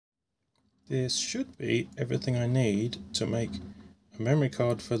This should be everything I need to make a memory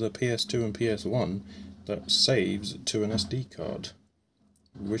card for the PS2 and PS1 that saves to an SD card.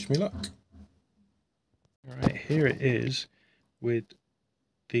 Wish me luck. Alright, here it is with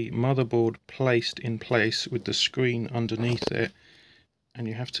the motherboard placed in place with the screen underneath it, and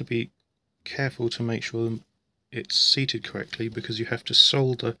you have to be careful to make sure it's seated correctly because you have to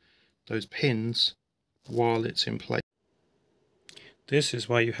solder those pins while it's in place. This is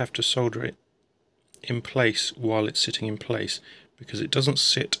why you have to solder it in place while it's sitting in place, because it doesn't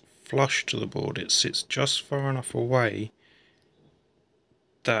sit flush to the board, it sits just far enough away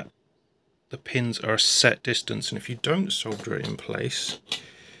that the pins are a set distance, and if you don't solder it in place,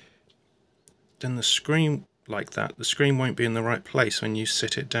 then the screen like that, the screen won't be in the right place when you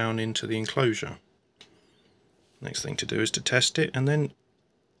sit it down into the enclosure. Next thing to do is to test it and then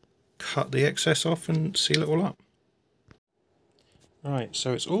cut the excess off and seal it all up. Right,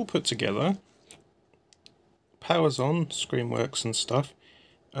 so it's all put together. Power's on, screen works and stuff.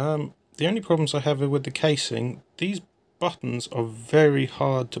 The only problems I have are with the casing. These buttons are very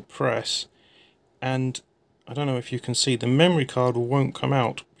hard to press, and I don't know if you can see, the memory card won't come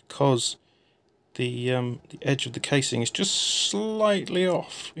out because the edge of the casing is just slightly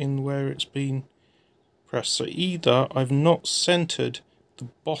off in where it's been pressed. So either I've not centered the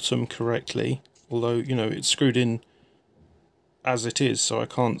bottom correctly, although, you know, it's screwed in as it is, so I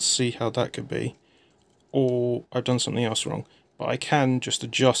can't see how that could be, or I've done something else wrong. But I can just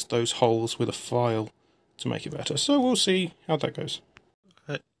adjust those holes with a file to make it better. So we'll see how that goes.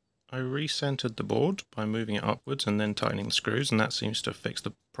 I recentered the board by moving it upwards and then tightening the screws, and that seems to fix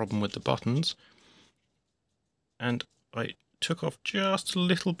the problem with the buttons. And I took off just a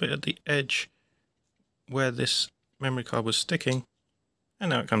little bit at the edge where this memory card was sticking, and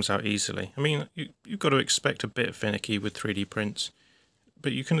now it comes out easily. I mean, you've got to expect a bit finicky with 3D prints,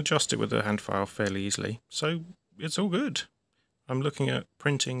 but you can adjust it with a hand file fairly easily, so it's all good. I'm looking at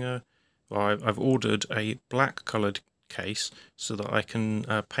printing I've ordered a black coloured case so that I can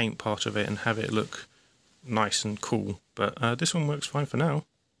paint part of it and have it look nice and cool, but this one works fine for now.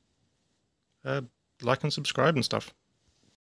 Like and subscribe and stuff.